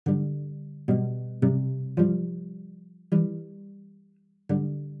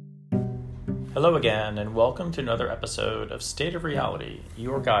Hello again, and welcome to another episode of State of Reality,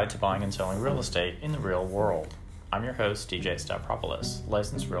 your guide to buying and selling real estate in the real world. I'm your host, DJ Stavropoulos,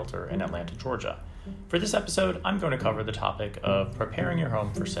 licensed realtor in Atlanta, Georgia. For this episode, I'm going to cover the topic of preparing your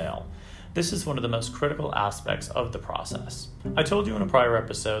home for sale. This is one of the most critical aspects of the process. I told you in a prior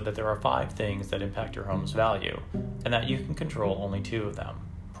episode that there are 5 things that impact your home's value, and that you can control only 2 of them: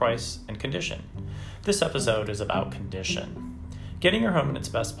 price and condition. This episode is about condition. Getting your home in its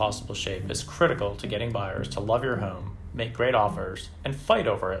best possible shape is critical to getting buyers to love your home, make great offers, and fight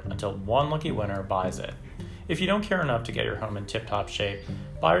over it until one lucky winner buys it. If you don't care enough to get your home in tip-top shape,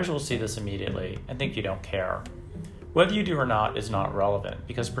 buyers will see this immediately and think you don't care. Whether you do or not is not relevant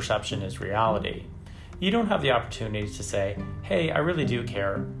because perception is reality. You don't have the opportunity to say, hey, I really do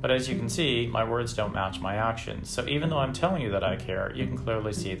care, but as you can see, my words don't match my actions. So even though I'm telling you that I care, you can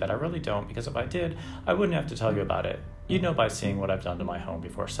clearly see that I really don't, because if I did, I wouldn't have to tell you about it. You'd know by seeing what I've done to my home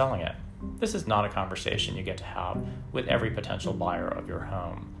before selling it. This is not a conversation you get to have with every potential buyer of your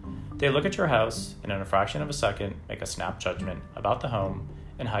home. They look at your house and in a fraction of a second make a snap judgment about the home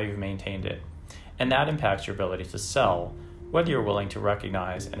and how you've maintained it. And that impacts your ability to sell, whether you're willing to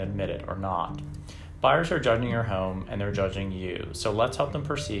recognize and admit it or not. Buyers are judging your home and they're judging you, so let's help them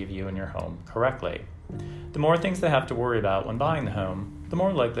perceive you and your home correctly. The more things they have to worry about when buying the home, the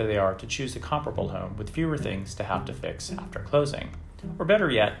more likely they are to choose a comparable home with fewer things to have to fix after closing. Or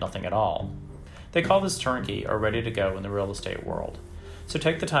better yet, nothing at all. They call this turnkey or ready to go in the real estate world. So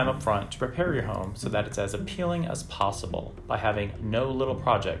take the time up front to prepare your home so that it's as appealing as possible by having no little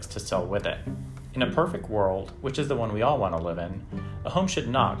projects to sell with it. In a perfect world, which is the one we all want to live in, a home should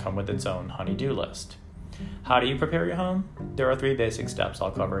not come with its own honey-do list. How do you prepare your home? There are 3 basic steps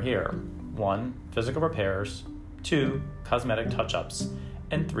I'll cover here. 1. Physical repairs. 2. Cosmetic touch-ups.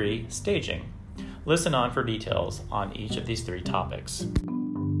 And 3. Staging. Listen on for details on each of these 3 topics.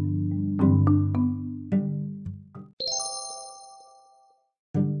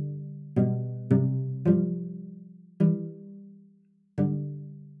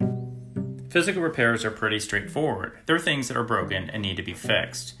 Physical repairs are pretty straightforward. They're things that are broken and need to be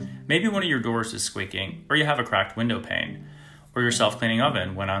fixed. Maybe one of your doors is squeaking, or you have a cracked window pane, or your self-cleaning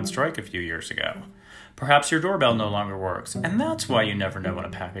oven went on strike a few years ago. Perhaps your doorbell no longer works, and that's why you never know when a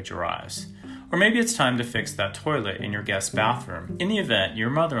package arrives. Or maybe it's time to fix that toilet in your guest bathroom in the event your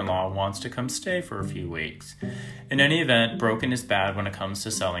mother-in-law wants to come stay for a few weeks. In any event, broken is bad when it comes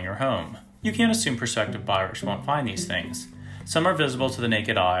to selling your home. You can't assume prospective buyers won't find these things. Some are visible to the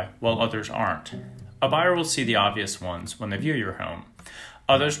naked eye, while others aren't. A buyer will see the obvious ones when they view your home.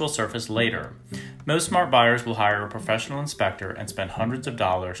 Others will surface later. Most smart buyers will hire a professional inspector and spend hundreds of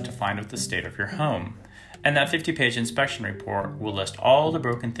dollars to find out the state of your home. And that 50-page inspection report will list all the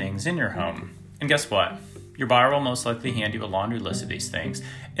broken things in your home. And guess what? Your buyer will most likely hand you a laundry list of these things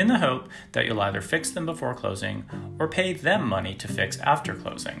in the hope that you'll either fix them before closing or pay them money to fix after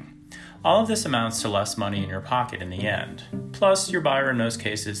closing. All of this amounts to less money in your pocket in the end. Plus, your buyer in most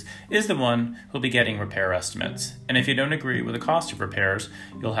cases is the one who'll be getting repair estimates. And if you don't agree with the cost of repairs,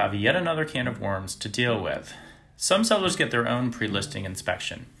 you'll have yet another can of worms to deal with. Some sellers get their own pre-listing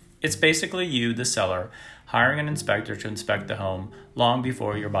inspection. It's basically you, the seller, hiring an inspector to inspect the home long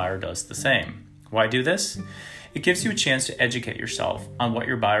before your buyer does the same. Why do this? It gives you a chance to educate yourself on what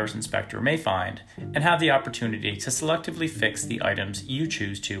your buyer's inspector may find and have the opportunity to selectively fix the items you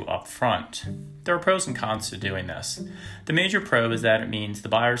choose to up front. There are pros and cons to doing this. The major pro is that it means the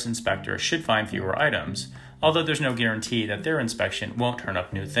buyer's inspector should find fewer items, although there's no guarantee that their inspection won't turn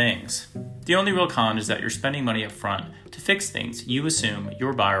up new things. The only real con is that you're spending money up front to fix things you assume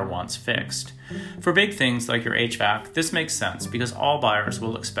your buyer wants fixed. For big things like your HVAC, this makes sense because all buyers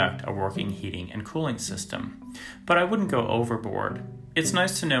will expect a working heating and cooling system. But I wouldn't go overboard. It's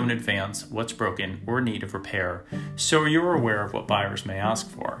nice to know in advance what's broken or in need of repair, so you're aware of what buyers may ask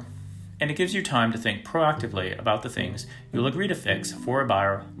for. And it gives you time to think proactively about the things you'll agree to fix for a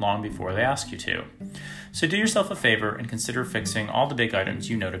buyer long before they ask you to. So do yourself a favor and consider fixing all the big items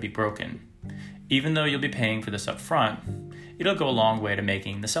you know to be broken. Even though you'll be paying for this up front, it'll go a long way to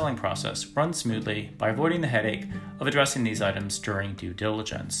making the selling process run smoothly by avoiding the headache of addressing these items during due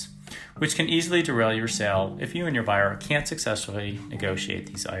diligence, which can easily derail your sale if you and your buyer can't successfully negotiate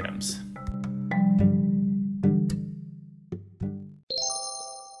these items.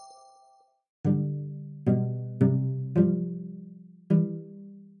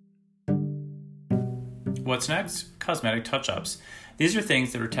 What's next? Cosmetic touch-ups. These are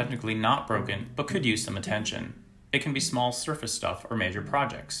things that are technically not broken but could use some attention. It can be small surface stuff or major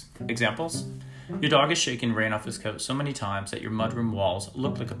projects. Examples? Your dog has shaken rain off his coat so many times that your mudroom walls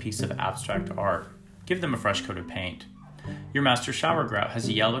look like a piece of abstract art. Give them a fresh coat of paint. Your master shower grout has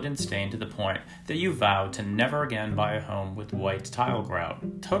yellowed and stained to the point that you vowed to never again buy a home with white tile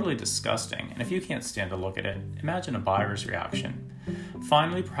grout. Totally disgusting, and if you can't stand to look at it, imagine a buyer's reaction.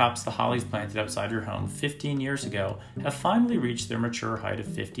 Finally, perhaps the hollies planted outside your home 15 years ago have finally reached their mature height of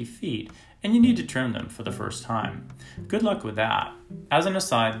 50 feet, and you need to trim them for the first time. Good luck with that. As an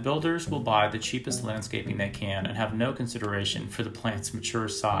aside, builders will buy the cheapest landscaping they can and have no consideration for the plant's mature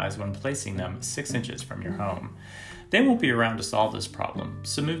size when placing them 6 inches from your home. They won't be around to solve this problem,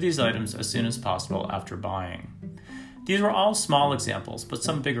 so move these items as soon as possible after buying. These were all small examples, but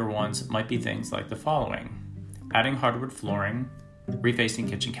some bigger ones might be things like the following: adding hardwood flooring, refacing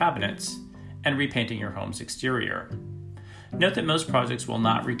kitchen cabinets, and repainting your home's exterior. Note that most projects will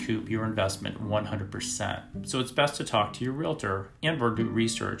not recoup your investment 100%, so it's best to talk to your realtor and/or do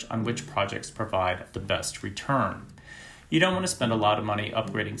research on which projects provide the best return. You don't want to spend a lot of money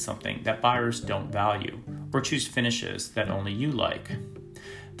upgrading something that buyers don't value, or choose finishes that only you like.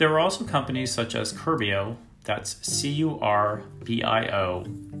 There are also companies such as Curbio, that's Curbio,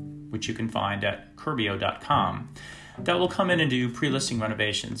 which you can find at Curbio.com, that will come in and do pre-listing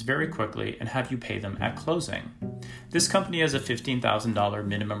renovations very quickly and have you pay them at closing. This company has a $15,000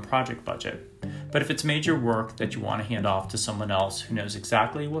 minimum project budget, but if it's major work that you want to hand off to someone else who knows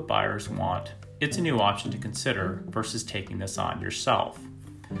exactly what buyers want, it's a new option to consider versus taking this on yourself.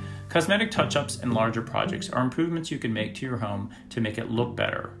 Cosmetic touch-ups and larger projects are improvements you can make to your home to make it look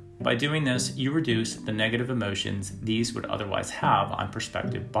better. By doing this, you reduce the negative emotions these would otherwise have on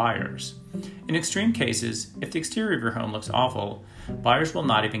prospective buyers. In extreme cases, if the exterior of your home looks awful, buyers will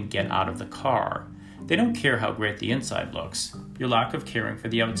not even get out of the car. They don't care how great the inside looks. Your lack of caring for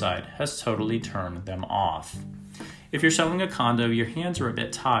the outside has totally turned them off. If you're selling a condo, your hands are a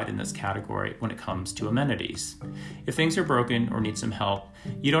bit tied in this category when it comes to amenities. If things are broken or need some help,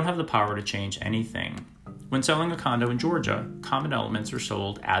 you don't have the power to change anything. When selling a condo in Georgia, common elements are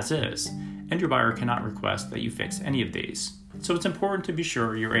sold as is, and your buyer cannot request that you fix any of these. So it's important to be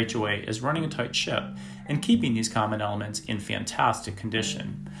sure your HOA is running a tight ship and keeping these common elements in fantastic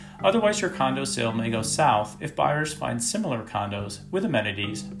condition. Otherwise, your condo sale may go south if buyers find similar condos with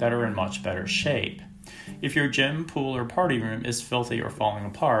amenities that are in much better shape. If your gym, pool, or party room is filthy or falling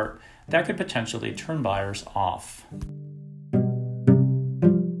apart, that could potentially turn buyers off.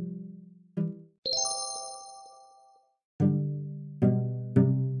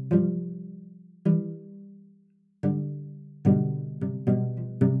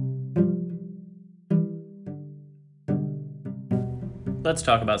 Let's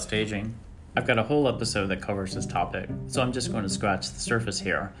talk about staging. I've got a whole episode that covers this topic, so I'm just going to scratch the surface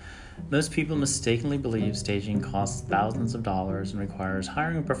here. Most people mistakenly believe staging costs thousands of dollars and requires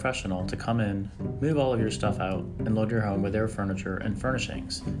hiring a professional to come in, move all of your stuff out, and load your home with their furniture and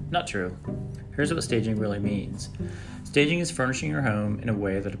furnishings. Not true. Here's what staging really means. Staging is furnishing your home in a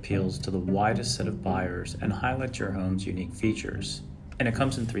way that appeals to the widest set of buyers and highlights your home's unique features. And it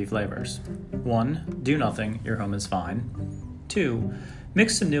comes in 3 flavors. 1, do nothing, your home is fine. 2,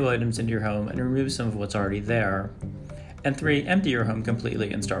 mix some new items into your home and remove some of what's already there. And 3, empty your home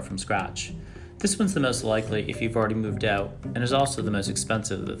completely and start from scratch. This one's the most likely if you've already moved out and is also the most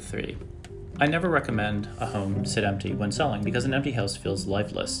expensive of the 3. I never recommend a home sit empty when selling because an empty house feels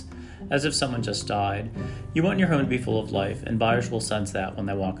lifeless, as if someone just died. You want your home to be full of life, and buyers will sense that when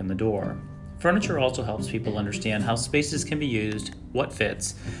they walk in the door. Furniture also helps people understand how spaces can be used, what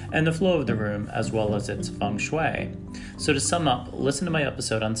fits, and the flow of the room, as well as its feng shui. So to sum up, listen to my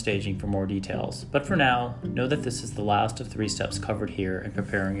episode on staging for more details. But for now, know that this is the last of 3 steps covered here in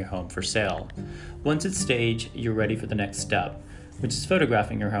preparing your home for sale. Once it's staged, you're ready for the next step, which is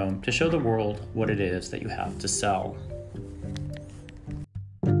photographing your home to show the world what it is that you have to sell.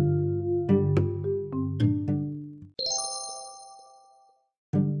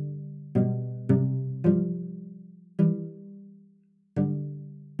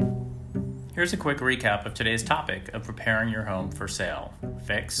 Here's a quick recap of today's topic of preparing your home for sale: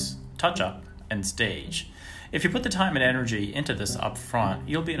 fix, touch up, and stage. If you put the time and energy into this up front,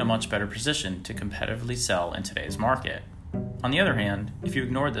 you'll be in a much better position to competitively sell in today's market. On the other hand, if you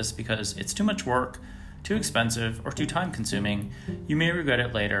ignore this because it's too much work, too expensive, or too time consuming, you may regret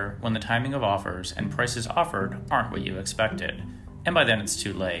it later when the timing of offers and prices offered aren't what you expected, and by then it's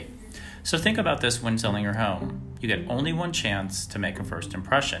too late. So think about this when selling your home. You get only one chance to make a first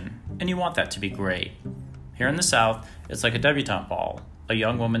impression, and you want that to be great. Here in the South, it's like a debutante ball, a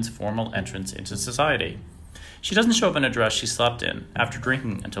young woman's formal entrance into society. She doesn't show up in a dress she slept in after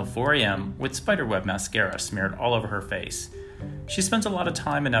drinking until 4 a.m. with spiderweb mascara smeared all over her face. She spends a lot of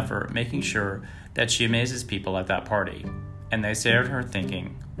time and effort making sure that she amazes people at that party, and they stare at her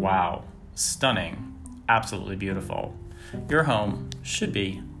thinking, wow, stunning, absolutely beautiful. Your home should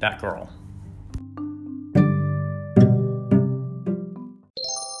be that girl.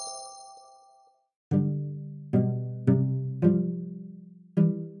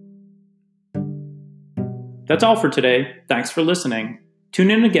 That's all for today. Thanks for listening.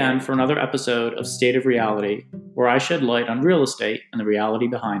 Tune in again for another episode of State of Reality, where I shed light on real estate and the reality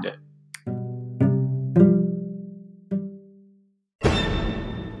behind it.